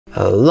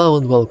Hello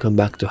and welcome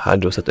back to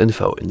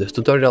HardReset.Info. In this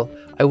tutorial,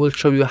 I will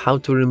show you how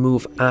to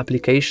remove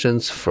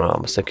applications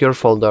from secure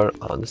folder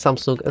on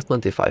Samsung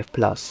S25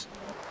 Plus.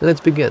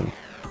 Let's begin.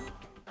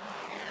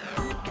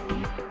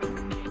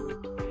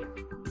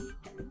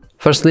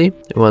 Firstly,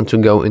 we want to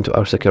go into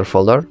our secure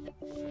folder,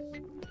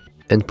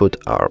 input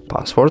our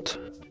password,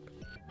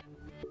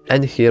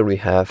 and here we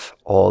have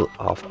all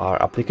of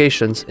our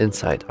applications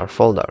inside our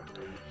folder.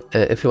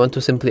 If you want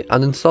to simply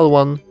uninstall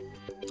one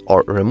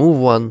or remove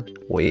one,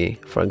 we,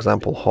 for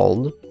example,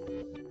 hold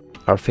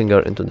our finger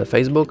into the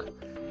Facebook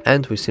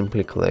and we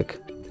simply click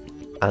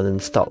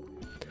uninstall.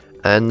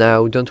 And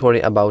now don't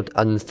worry about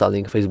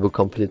uninstalling Facebook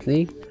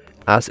completely,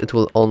 as it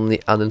will only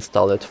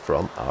uninstall it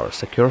from our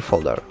secure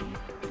folder.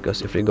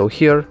 Because if we go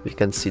here, we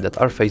can see that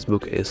our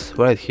Facebook is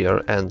right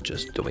here and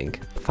just doing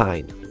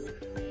fine.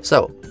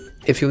 So,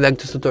 if you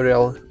liked this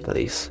tutorial,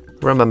 please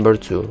remember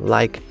to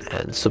like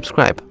and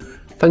subscribe.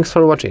 Thanks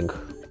for watching.